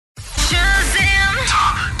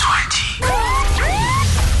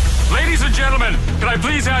gentlemen, can I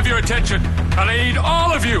please have your attention? And I need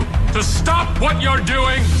all of you to stop what you're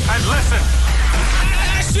doing and listen.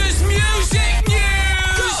 Ashes Music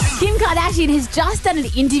News! Kim Kardashian has just done an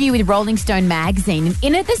interview with Rolling Stone magazine, and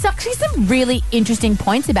in it there's actually some really interesting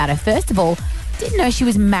points about her. First of all, didn't know she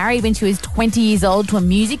was married when she was 20 years old to a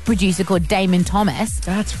music producer called Damon Thomas.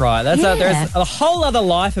 That's right. There's a whole other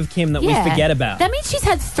life of Kim that we forget about. That means she's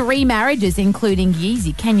had 3 marriages, including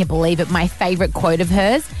Yeezy. Can you believe it? My favourite quote of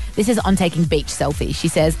hers, this is on taking beach selfies. She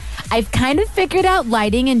says, I've kind of figured out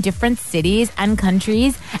lighting in different cities and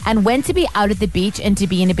countries and when to be out at the beach and to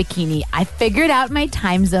be in a bikini. I figured out my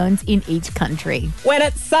time zones in each country. When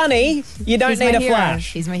it's sunny, you don't need a flash.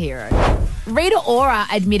 She's my hero. Rita Ora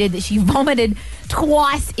admitted that she vomited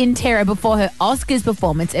twice in terror before her Oscars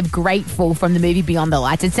performance of Grateful from the movie Beyond the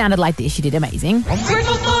Lights. It sounded like this. She did amazing. I'm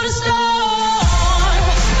grateful for the stars.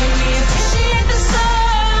 Can we appreciate the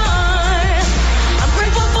sun? I'm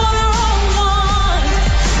grateful for the wrong ones.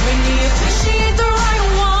 When we appreciate the right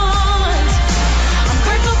ones. I'm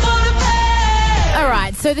grateful for the pain. All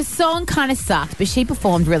right, so the song kind of sucked, but she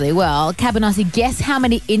performed really well. Cabanossi, guess how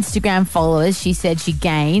many Instagram followers she said she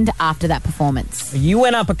gained after that performance? You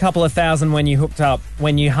went up a couple of thousand when you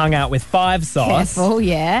hung out with Five Sauce. Careful,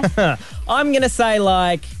 yeah. I'm going to say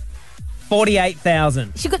like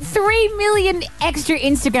 48,000. She got 3 million extra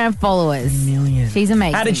Instagram followers. 3 million. She's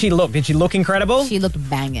amazing. How did she look? Did she look incredible? She looked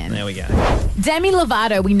banging. There we go. Demi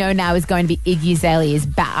Lovato, we know now, is going to be Iggy Azalea's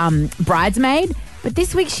bridesmaid. But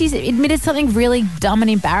this week she's admitted something really dumb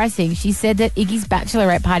and embarrassing. She said that Iggy's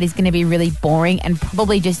bachelorette party is going to be really boring and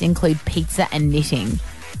probably just include pizza and knitting.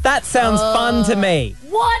 That sounds fun to me.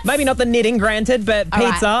 What? Maybe not the knitting, granted, but All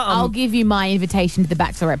pizza. right, I'll give you my invitation to the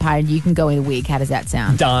bachelorette party and you can go in a wig. How does that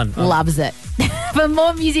sound? Done. Loves it. For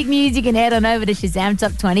more music news, you can head on over to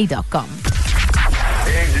ShazamTop20.com.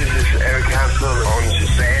 Hey, this is Eric Hassel on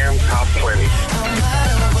Shazam Top 20.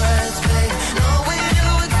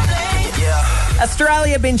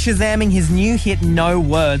 Australia been Shazamming his new hit No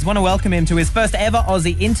Words. Want to welcome him to his first ever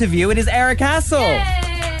Aussie interview. It is Eric Hassel.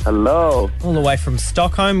 Hello. All the way from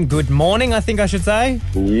Stockholm. Good morning, I think I should say.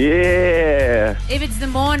 Yeah. If it's the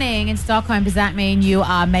morning in Stockholm, does that mean you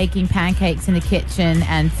are making pancakes in the kitchen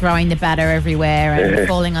and throwing the batter everywhere and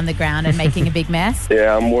falling on the ground and making a big mess?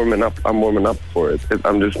 Yeah, I'm warming up for it.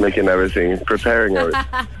 I'm just making everything, preparing everything.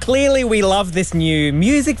 Clearly, we love this new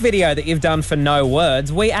music video that you've done for No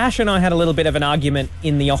Words. Ash and I had a little bit of an argument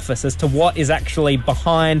in the office as to what is actually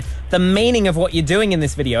behind the meaning of what you're doing in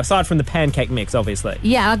this video, aside from the pancake mix, obviously.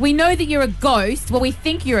 Yeah, like we know that you're a ghost. Well, we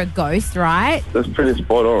think you're a ghost, right? That's pretty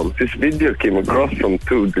spot on. This video came across from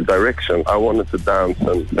the direction. I wanted to dance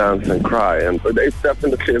and cry, and it's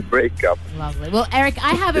definitely a breakup. Lovely. Well, Eric,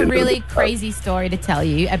 I have a really crazy story to tell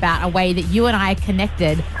you about a way that you and I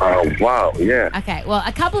connected. Oh, wow, yeah. Okay, well,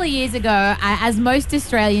 a couple of years ago, as most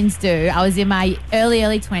Australians do, I was in my early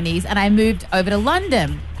 20s and I moved over to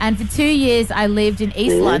London. And for 2 years, I lived in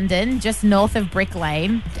East London, just north of Brick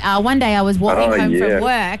Lane. One day I was walking home from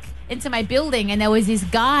work into my building and there was this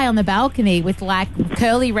guy on the balcony with like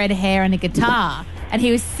curly red hair and a guitar. And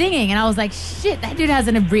he was singing and I was like, shit, that dude has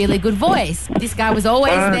a really good voice. This guy was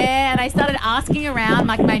always there and I started asking around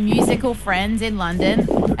like my musical friends in London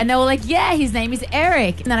and they were like, yeah, his name is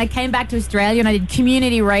Eric. And then I came back to Australia and I did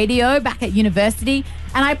community radio back at university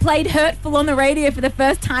and I played Hurtful on the radio for the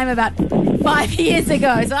first time about 5 years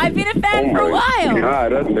ago. So I've been a fan for a while.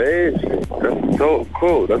 God, that's amazing. That's so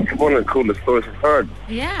cool. That's one of the coolest stories I've heard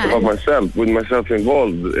about myself, with myself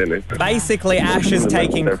involved in it. Basically, Ash is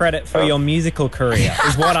taking credit for your musical career,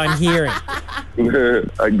 is what I'm hearing.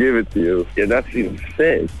 I give it to you. Yeah, that's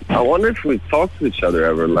insane. I wonder if we talk to each other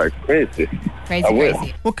ever, like crazy.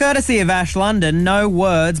 Crazy. Well, courtesy of Ash London, No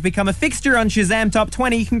Words become a fixture on Shazam Top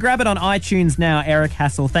 20. You can grab it on iTunes now. Eric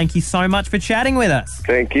Hassel, thank you so much for chatting with us.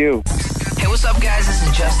 Thank you. Hey, what's up, guys? This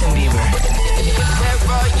is Justin Bieber.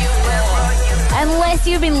 Unless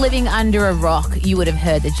you've been living under a rock, you would have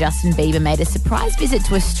heard that Justin Bieber made a surprise visit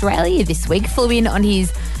to Australia this week, flew in on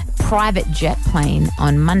his private jet plane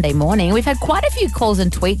on Monday morning. We've had quite a few calls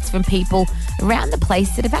and tweets from people around the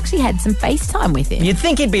place that have actually had some FaceTime with him. You'd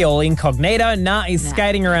think he'd be all incognito. He's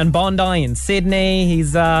skating around Bondi in Sydney.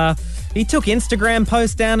 He took Instagram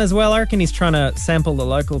posts down as well. I reckon he's trying to sample the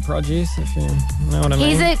local produce, if you know what I mean.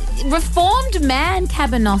 He's a reformed man,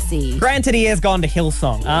 Cabanossi. Granted, he has gone to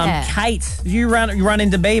Hillsong. Kate, did you run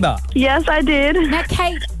into Bieber? Yes, I did. Now,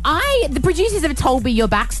 Kate, the producers have told me your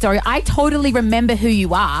backstory. I totally remember who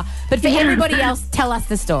you are, but for everybody else, tell us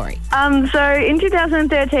the story. So in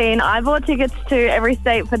 2013, I bought tickets to every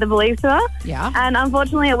state for the Believe tour. Yeah. And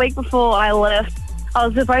unfortunately, a week before I left, I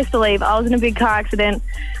was supposed to leave. I was in a big car accident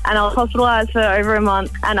and I was hospitalised for over a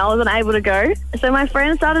month and I wasn't able to go. So my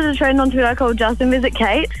friend started a trend on Twitter called Justin Visit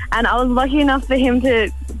Kate, and I was lucky enough for him to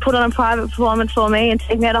put on a private performance for me and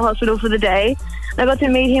take me out of hospital for the day. I got to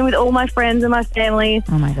meet him with all my friends and my family.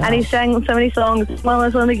 Oh my gosh. And he sang so many songs, One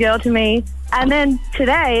Less Lonely Girl to me. And then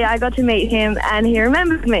today I got to meet him and he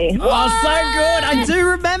remembered me. Oh, so good. I do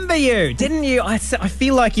remember you. Didn't you? I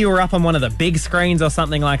feel like you were up on one of the big screens or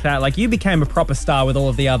something like that. Like you became a proper star with all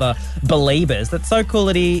of the other believers. That's so cool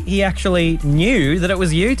that he actually knew that it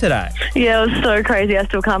was you today. Yeah, it was so crazy. I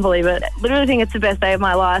still can't believe it. Literally think it's the best day of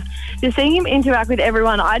my life. Just seeing him interact with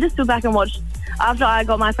everyone, I just stood back and watched. After I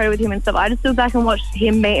got my photo with him and stuff, I just stood back and watched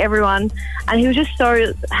him meet everyone, and he was just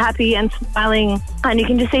so happy and smiling, and you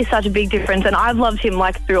can just see such a big difference. And I've loved him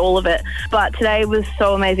like through all of it, but today was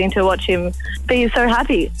so amazing to watch him be so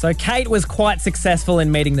happy. So Kate was quite successful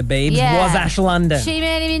in meeting the Beebs. Yeah. Was Ash London? She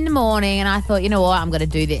met him in the morning and I thought, you know what, I'm going to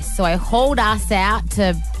do this. So I hauled us out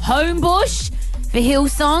to Homebush for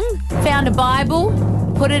Hillsong, found a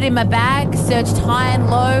Bible, put it in my bag, searched high and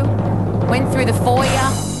low, went through the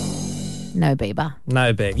foyer. No Bieber.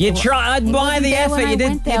 No Beeb. You tried He by wasn't the there effort. when I You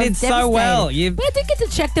went there. I did was so well. devastated. But I did get to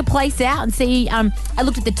check the place out and see. I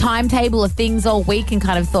looked at the timetable of things all week and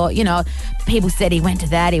kind of thought, you know, people said he went to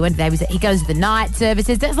that, he went to that. He goes to the night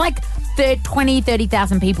services. There's like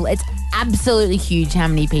 30,000 people. It's absolutely huge how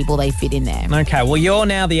many people they fit in there. Okay, well, you're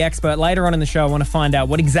now the expert. Later on in the show, I want to find out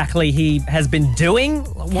what exactly he has been doing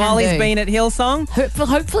while he's do. been at Hillsong.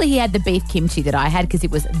 Hopefully he had the beef kimchi that I had because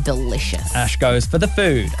it was delicious. Ash goes for the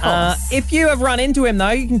food. course. If you have run into him, though,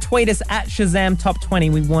 you can tweet us at Shazam Top 20.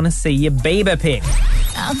 We want to see your Bieber pic.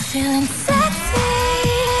 I'm feeling sexy.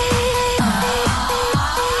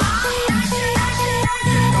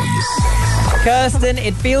 Kirsten,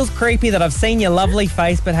 it feels creepy that I've seen your lovely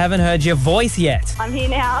face but haven't heard your voice yet. I'm here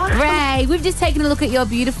now. Ray, we've just taken a look at your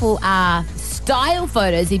beautiful style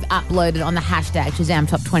photos you've uploaded on the hashtag Shazam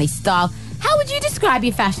Top 20 Style. How would you describe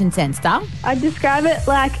your fashion sense, Star? I'd describe it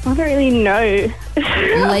like, I don't really know.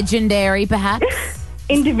 Legendary, perhaps?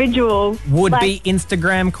 Individual. Would be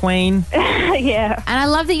Instagram queen. Yeah. And I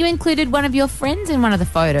love that you included one of your friends in one of the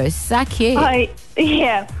photos. So cute.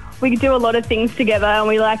 Yeah. We do a lot of things together and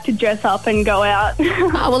we like to dress up and go out.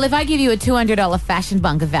 Oh, well, if I give you a $200 Fashion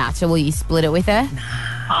Bunker voucher, will you split it with her?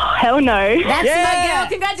 Hell no. That's Yeah. my girl.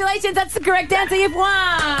 Congratulations. That's the correct answer. You've won.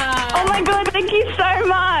 Oh my God, thank you so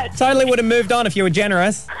much. Totally would have moved on if you were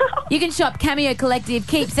generous. You can shop Cameo Collective,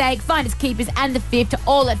 Keepsake, Finders Keepers, and The Fifth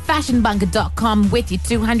all at fashionbunker.com with your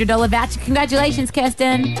 $200 voucher. Congratulations,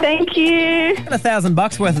 Kirsten. Thank you. Got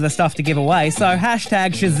 $1,000 worth of the stuff to give away, so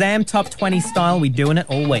hashtag Shazam Top 20 Style. We doing it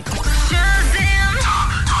all week.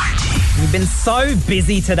 You've been so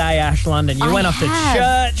busy today, Ash London. You went off to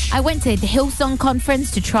church. I went to the Hillsong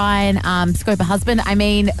conference to try and scope a husband. I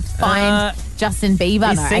mean, find Justin Bieber.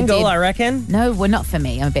 He's No, single, I did. reckon. No, well, not for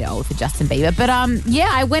me. I'm a bit old for Justin Bieber. But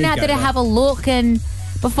yeah, I went out there to have a look, and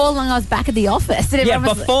before long I was back at the office. And Yeah,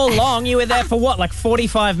 everyone was before long, you were there for what, like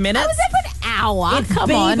 45 minutes? I was there for an hour. It's Come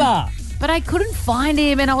Bieber. on. But I couldn't find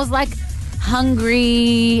him, and I was like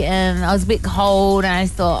hungry, and I was a bit cold, and I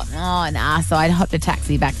thought, oh, nah. So I hopped a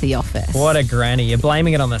taxi back to the office. What a granny. You're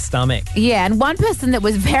blaming it on the stomach. Yeah, and one person that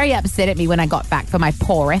was very upset at me when I got back for my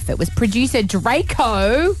poor effort was producer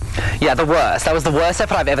Draco. Yeah, the worst. That was the worst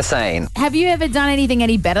effort I've ever seen. Have you ever done anything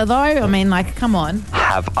any better, though? I mean, like, come on.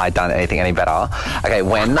 Have I done anything any better? Okay,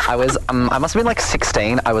 when I was, I must have been like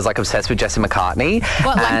 16, I was like obsessed with Jesse McCartney.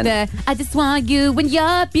 What, like and I just want you when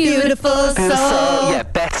you're beautiful, so... Yeah,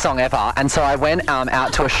 best song ever. And so I went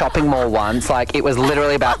out to a shopping mall once. Like, it was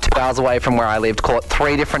literally about 2 hours away from where I lived. Caught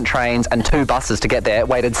 3 different trains and 2 buses to get there.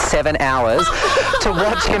 Waited 7 hours to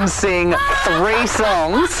watch him sing 3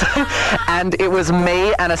 songs. And it was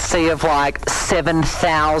me and a sea of like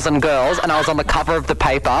 7,000 girls. And I was on the cover of the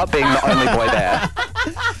paper, being the only boy there.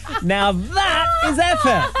 Now that is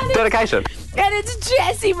effort. Dedication. And it's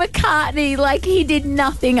Jesse McCartney. Like, he did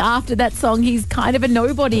nothing after that song. He's kind of a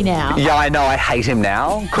nobody now. Yeah, I know. I hate him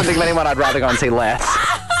now. Couldn't think of anyone I'd rather go and see less.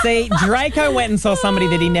 See, Draco went and saw somebody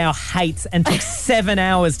that he now hates and took 7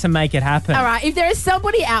 hours to make it happen. All right, if there is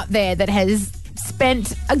somebody out there that has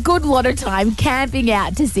spent a good lot of time camping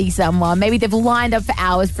out to see someone, maybe they've lined up for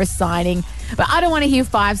hours for a signing, but I don't want to hear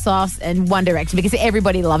Five Sauce and One Direction because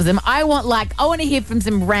everybody loves them. I want to hear from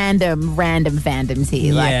some random fandoms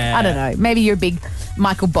here. Like, Yeah. I don't know, maybe you're a big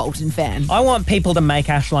Michael Bolton fan. I want people to make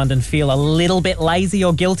Ash London feel a little bit lazy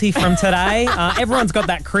or guilty from today. Everyone's got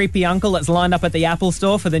that creepy uncle that's lined up at the Apple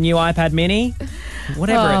store for the new iPad mini.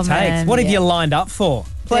 Whatever Oh, it takes. man, What have yeah. you lined up for?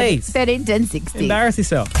 Please. 13, 10, 60. Embarrass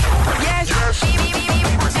yourself.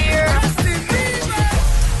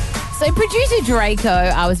 So producer Draco,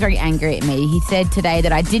 I was very angry at me. He said today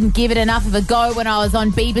that I didn't give it enough of a go when I was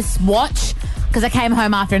on Bieber's watch because I came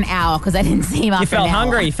home after an hour because I didn't see him after You felt an hour.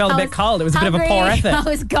 hungry. You felt a bit cold. It was a bit of a poor hungry, effort. I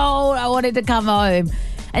was cold. I wanted to come home.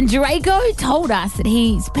 And Draco told us that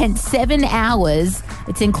he spent 7 hours,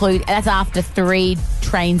 that's after 3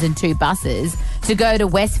 trains and 2 buses, to go to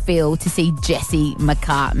Westfield to see Jesse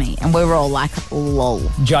McCartney. And we were all like, lol.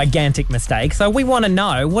 Gigantic mistake. So we want to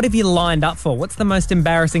know, what have you lined up for? What's the most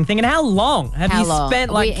embarrassing thing? And how long have you spent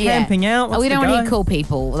camping out? What's we the don't want to go? hear cool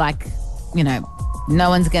people. Like, you know, no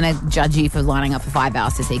one's going to judge you for lining up for 5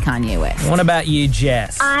 hours to see Kanye West. What about you,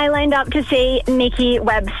 Jess? I lined up to see Nikki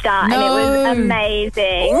Webster, and it was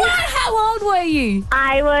amazing. What? How old were you?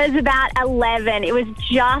 I was about 11. It was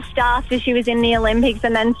just after she was in the Olympics,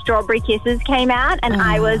 and then Strawberry Kisses came out, and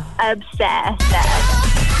I was obsessed.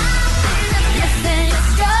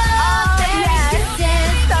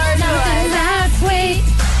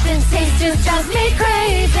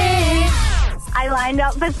 I lined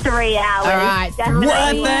up for 3 hours. All right,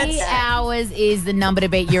 Definitely. 3 hours is the number to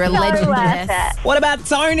beat. You're a legend, worth Jess. it. What about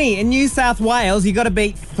Tony in New South Wales? You got to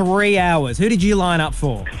beat 3 hours. Who did you line up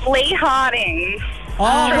for? Lee Harding. Oh,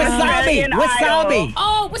 Wasabi! Australian Wasabi!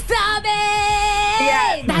 Oh, Wasabi!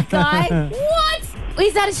 Yeah. That guy. What?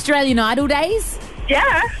 Is that Australian Idol days?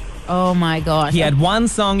 Yeah. Oh, my gosh. He had one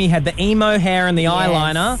song. He had the emo hair and the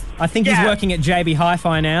eyeliner. I think he's Yeah. working at JB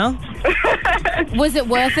Hi-Fi now. Was it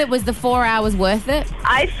worth it? Was the 4 hours worth it?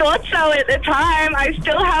 I thought so at the time. I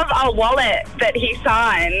still have a wallet that he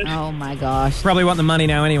signed. Oh, my gosh. Probably want the money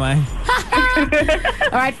now anyway.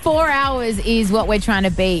 All right, 4 hours is what we're trying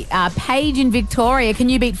to beat. Paige in Victoria, can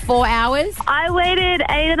you beat 4 hours? I waited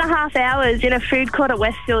 8.5 hours in a food court at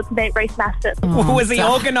Westfield to meet Reece Masters. Was he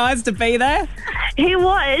organised to be there? He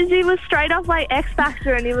was. He was straight off like X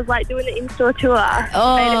Factor, and he was like doing the in-store tour.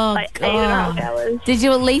 Oh, Made it like God. 8.5 hours. Did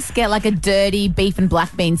you at least get like a dirty beef and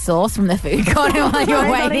black bean sauce from the food court while you were No,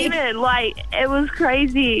 not waiting? even. Like, it was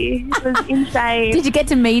crazy. It was insane. Did you get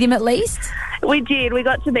to meet him at least? We did. We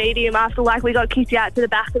got to meet him after, like, we got kicked out to the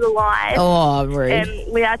back of the line. Oh, rude.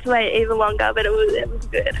 And we had to wait even longer, but it was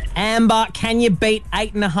good. Amber, can you beat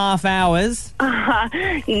 8.5 hours?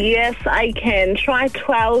 Yes, I can. Try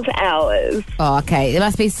 12 hours. Oh, okay. It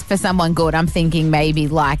must be for someone good. I'm thinking maybe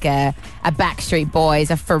like a Backstreet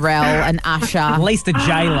Boys, a Pharrell, an Usher. At least a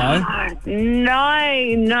J-Lo.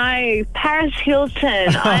 No. Paris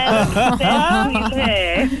Hilton. I am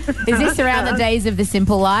obsessed with her. Is this around the days of The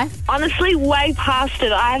Simple Life? Honestly, way past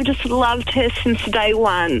it. I have just loved her since day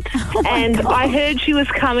one. And I heard she was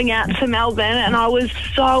coming out to Melbourne, and I was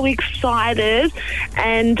so excited.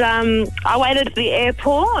 And I waited at the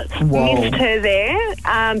airport, missed her there,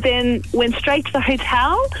 then went straight to the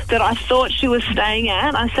hotel that I thought she was staying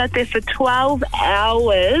at. I sat there for 12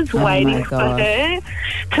 hours waiting for her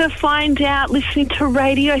to find out, listening to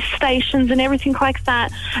radio stations and everything like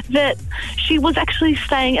that, that she was actually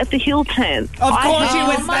staying at the Hilton. Of course she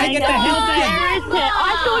was staying at the Hilton.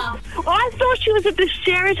 I thought she was at the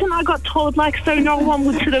Sheraton. I got told, like, so no one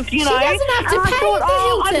would sort of, you know. doesn't have to and I pay thought, the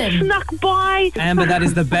I Hilton. snuck by. Amber, that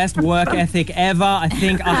is the best work ethic ever. I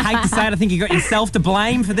hate to say it, I think you got yourself to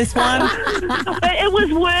blame for this one. But it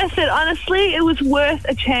was worth it. Honestly, it was worth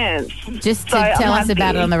a chance. Just to So I'm tell us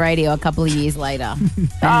about it happy. on the radio a couple of years later.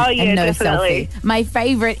 Oh, yeah, and no definitely. selfie. My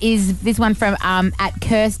favourite is this one from at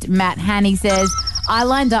Kirst Matt Hanny says, I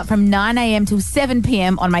lined up from 9 a.m. till 7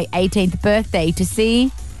 p.m. on my 18th birthday to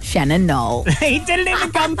see Shannon Knoll. He didn't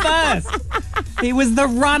even come first. He was the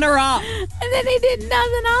runner-up. And then he did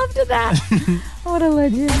nothing after that. What a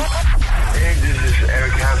legend. Hey, this is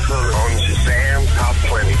Eric Hassel on Shazam Top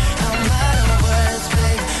 20.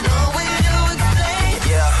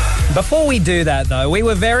 Before we do that, though, we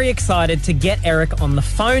were very excited to get Eric on the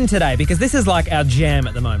phone today because this is like our jam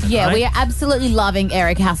at the moment. Yeah, right? we are absolutely loving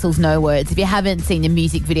Eric Hassel's No Words. If you haven't seen the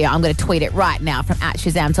music video, I'm going to tweet it right now from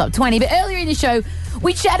 @Shazam Top 20. But earlier in the show,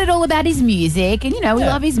 we chatted all about his music, and, you know, we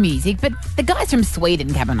love his music. But the guy's from Sweden,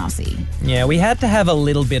 Cabanossi. Yeah, we had to have a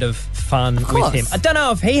little bit of fun with him. I don't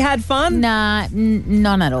know if he had fun. Nah,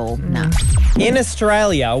 none at all. Nah. In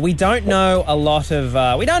Australia, we don't know a lot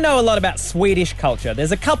about Swedish culture.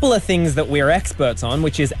 There's a couple of things that we're experts on,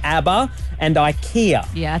 which is ABBA and IKEA.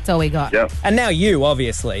 Yeah, that's all we got. Yep. And now you,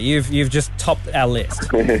 obviously, you've just topped our list.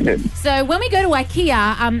 So when we go to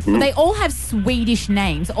IKEA, they all have Swedish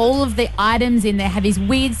names. All of the items in there have these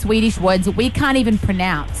weird Swedish words that we can't even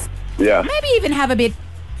pronounce. Yeah. Maybe even have a bit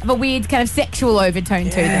of a weird kind of sexual overtone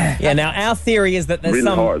to them. Yeah, now our theory is that there's Really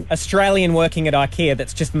some hard. Australian working at IKEA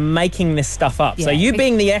that's just making this stuff up. So Yeah. you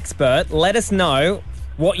being the expert, let us know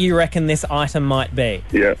what you reckon this item might be.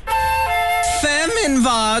 Yeah.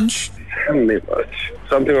 Feminvage. Tell me much.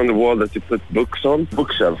 something on the wall that you put books on.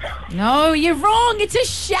 Bookshelf. No, you're wrong. It's a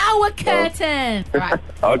shower curtain. Right.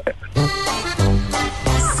 Okay.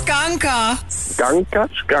 Skanka.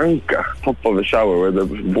 Top of the shower where the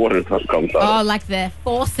water comes out. Oh, like the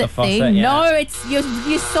faucet thing. yeah. No, it's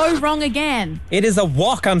you're so wrong again. It is a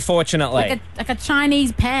wok, unfortunately. Like a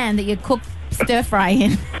Chinese pan that you cook stir fry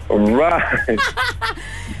in. Right.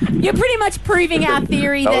 You're pretty much proving our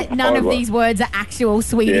theory that was none of horrible. these words are actual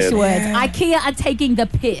Swedish Yeah. words. IKEA are taking the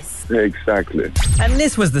piss. Exactly. And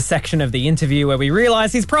this was the section of the interview where we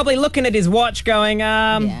realised he's probably looking at his watch going,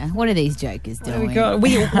 Yeah, what are these jokers doing?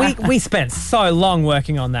 we spent so long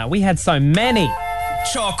working on that. We had so many.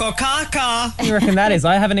 Choco caca. What do you reckon that is?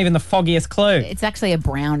 I haven't even the foggiest clue. It's actually a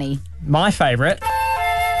brownie. My favourite.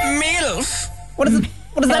 MILF. What does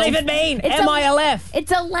that even mean? It's a- MILF.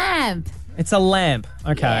 It's a lamp. It's a lamp.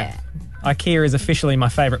 Okay. Yeah. IKEA is officially my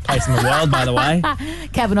favourite place in the world, by the way.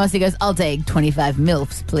 Cabanossi goes, I'll take 25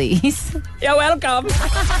 MILFs, please. You're welcome.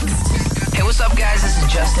 Hey, what's up, guys? This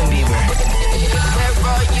is Justin Bieber.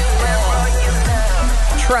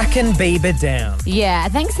 Tracking Bieber down. Yeah,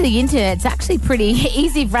 thanks to the internet, it's actually pretty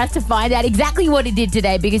easy for us to find out exactly what he did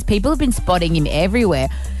today because people have been spotting him everywhere.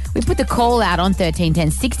 We put the call out on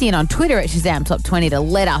 131060 and on Twitter at Shazam Top 20 to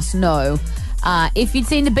let us know if you'd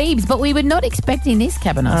seen the Biebs, but we were not expecting this,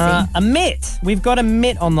 Cabanossi. Amit. We've got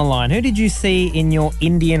Amit on the line. Who did you see in your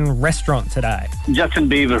Indian restaurant today? Justin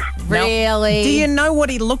Bieber. Really? Do you know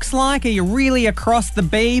what he looks like? Are you really across the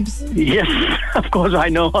Biebs? Yes, of course I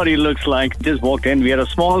know what he looks like. Just walked in. We had a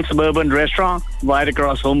small suburban restaurant right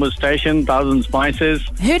across Homer Station, 1000 Spices.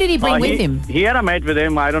 Who did he bring with him? He had a mate with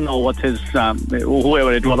him. I don't know what his,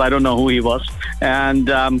 whoever it was. I don't know who he was. And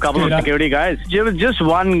a couple of security guys. It was just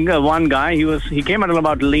one guy. He came at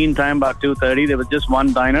about lean time, about 2:30. There was just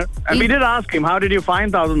one diner. And we did ask him, how did you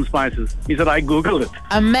find 1000 Spices? He said, I Googled it.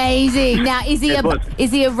 Amazing. Now, is he It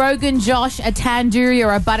a Rogan Josh, a tandoori,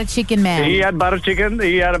 or a butter chicken man? He had butter chicken.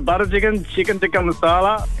 He had a butter chicken, chicken tikka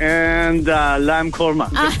masala, and lamb korma.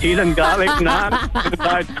 Cheese and garlic naan,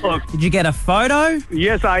 Diet Coke. Did you get a photo?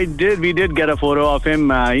 Yes, I did. We did get a photo of him.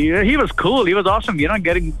 He was cool. He was awesome.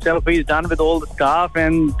 Getting selfies done with all the staff,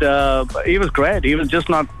 and he was great. He was just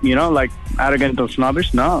not, like arrogant or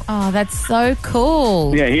snobbish. No. Oh, that's so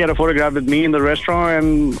cool. Yeah, he had a photograph with me in the restaurant,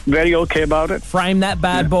 and very okay about it. Frame that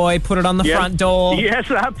bad boy, put it on the front door. Yes,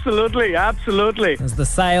 absolutely. As the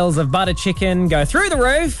sales of butter chicken go through the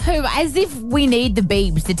roof. As if we need the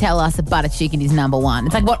Biebs to tell us that butter chicken is number one.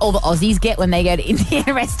 It's like what all the Aussies get when they go to Indian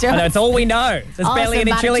restaurants. I know, it's all we know. There's barely some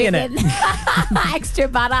any butter chili chicken. in it. Extra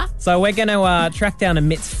butter. So we're going to track down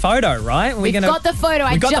Amit's photo, right? We've got the photo.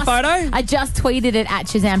 We got the photo? I just tweeted it at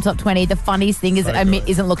Shazam Top 20. The funniest thing is that Amit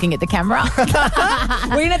isn't looking at the camera.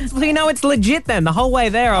 we know it's legit then. The whole way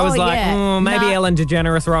there, I was maybe No. Ellen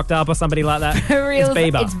DeGeneres rocked up or somebody like that. For real, It's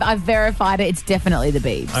Bieber. I've verified it. It's definitely the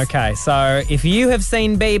Biebs. Okay, so if you have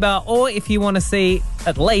seen Bieber or if you want to see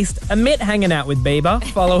at least Amit hanging out with Bieber,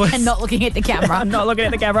 follow us. And not looking at the camera. Not looking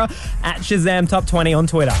at the camera at Shazam Top 20 on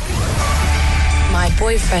Twitter. My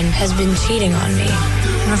boyfriend has been cheating on me.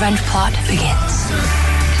 Revenge plot begins.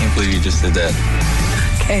 Can't believe you just did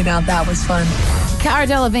that. Okay, now that was fun. Cara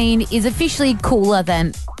Delevingne is officially cooler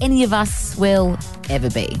than any of us will ever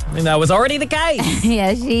be. I mean, that was already the case.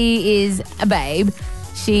 Yeah, she is a babe.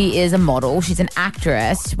 She is a model. She's an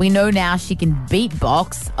actress. We know now she can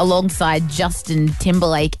beatbox alongside Justin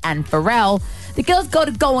Timberlake and Pharrell. The girl's got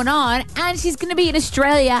it going on, and she's going to be in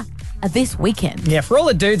Australia this weekend. Yeah, for all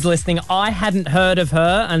the dudes listening, I hadn't heard of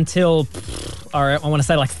her until, I want to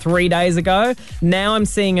say like 3 days ago. Now I'm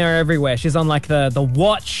seeing her everywhere. She's on like the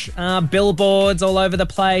watch billboards all over the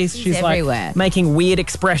place. She's everywhere. like making weird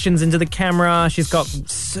expressions into the camera. She's got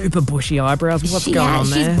super bushy eyebrows. What's going on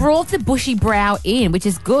there? She's brought the bushy brow in, which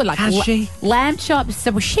is good. Like Has she? Lamb chops,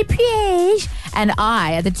 so sheepish, and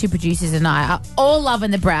the two producers and I, are all loving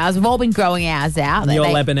the brows. We've all been growing ours out. You're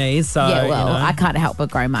Lebanese, so yeah, well, you know. I can't help but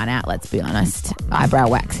grow mine out. Let's be honest. Eyebrow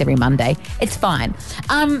wax every Monday. It's fine.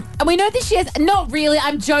 And we know that she has. Not really.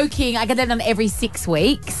 I'm joking. I get that done every 6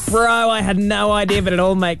 weeks. Bro, I had no idea, but it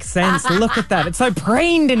all makes sense. Look at that. It's so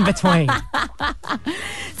preened in between.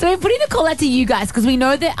 So we're putting the call out to you guys because we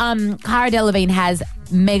know that Cara Delevingne has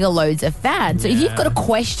mega loads of fans. So if you've got a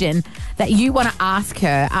question that you want to ask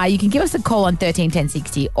her, you can give us a call on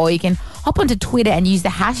 131060 or you can hop onto Twitter and use the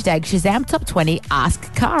hashtag ShazamTop20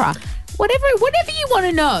 Ask Cara. Whatever you want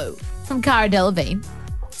to know from Cara Delevingne,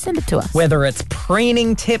 send it to us. Whether it's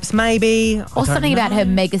preening tips, maybe. Or something about her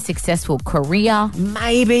mega successful career.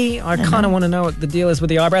 Maybe. I kind of want to know what the deal is with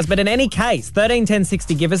the eyebrows. But in any case, 13 10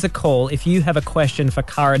 60, give us a call if you have a question for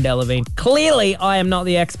Cara Delevingne. Clearly, I am not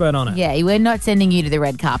the expert on it. Yeah, we're not sending you to the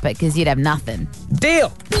red carpet because you'd have nothing.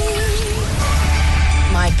 Deal.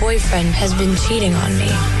 My boyfriend has been cheating on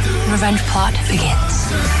me. Revenge plot begins.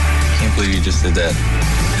 Can't believe you just did that.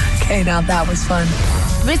 Okay, now that was fun.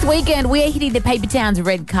 This weekend, we're hitting the Paper Town's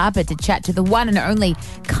red carpet to chat to the one and only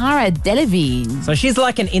Cara Delevingne. So she's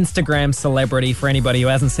like an Instagram celebrity for anybody who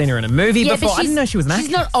hasn't seen her in a movie before. I didn't know she was an actress.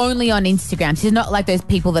 She's not only on Instagram. She's not like those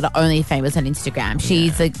people that are only famous on Instagram.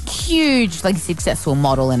 She's a huge, successful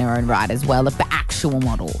model in her own right as well, the actual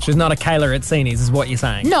model. She's not a Kayla Itsines, is what you're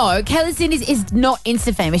saying. No, Kayla Itsines is not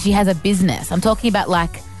Insta famous. She has a business. I'm talking about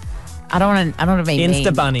I don't want to be mean.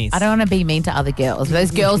 Insta bunnies. I don't want to be mean to other girls.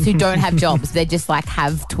 Those girls who don't have jobs, they just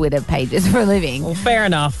have Twitter pages for a living. Well, fair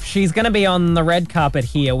enough. She's going to be on the red carpet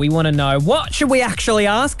here. We want to know, what should we actually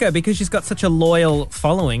ask her? Because she's got such a loyal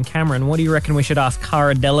following. Cameron, what do you reckon we should ask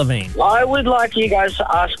Cara Delevingne? I would like you guys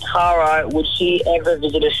to ask Cara, would she ever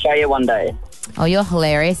visit Australia one day? Oh, you're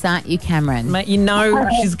hilarious, aren't you, Cameron? Mate, you know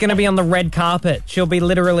she's going to be on the red carpet. She'll be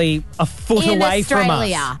literally a foot away from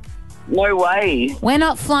us. No way. We're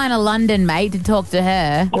not flying to London, mate, to talk to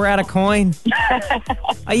her. We're out of coin.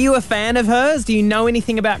 Are you a fan of hers? Do you know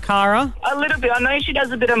anything about Cara? A little bit. I know she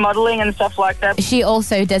does a bit of modelling and stuff like that. She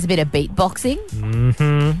also does a bit of beatboxing.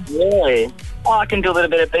 Mm-hmm. Really? Oh, I can do a little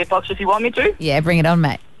bit of beatbox if you want me to. Yeah, bring it on,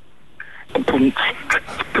 mate.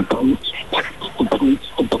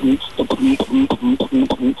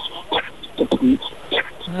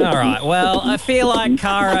 All right, well, I feel like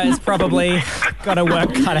Cara has probably got her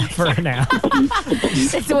work cut out for her now.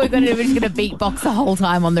 That's what we're going to do. We're just going to beatbox the whole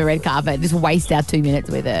time on the red carpet. Just waste our 2 minutes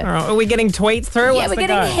with her. All right, are we getting tweets through? Yeah, we're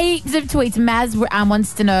getting heaps of tweets. Maz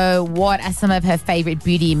wants to know what are some of her favourite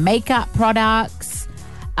beauty and makeup products.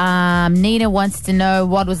 Nina wants to know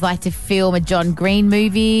what it was like to film a John Green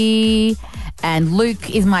movie. And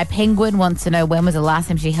Luke is my penguin wants to know when was the last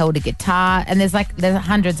time she held a guitar. And there's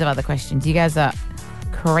hundreds of other questions. You guys are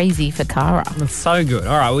crazy for Cara. That's so good.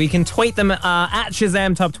 All right, well, you can tweet them at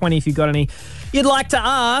Shazam Top 20 if you've got any you'd like to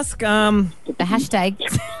ask. The hashtag.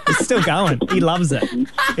 It's still going. He loves it.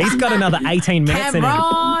 He's got another 18 minutes in him.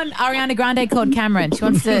 Cameron! Ariana Grande called Cameron. She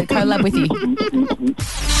wants to collab with you.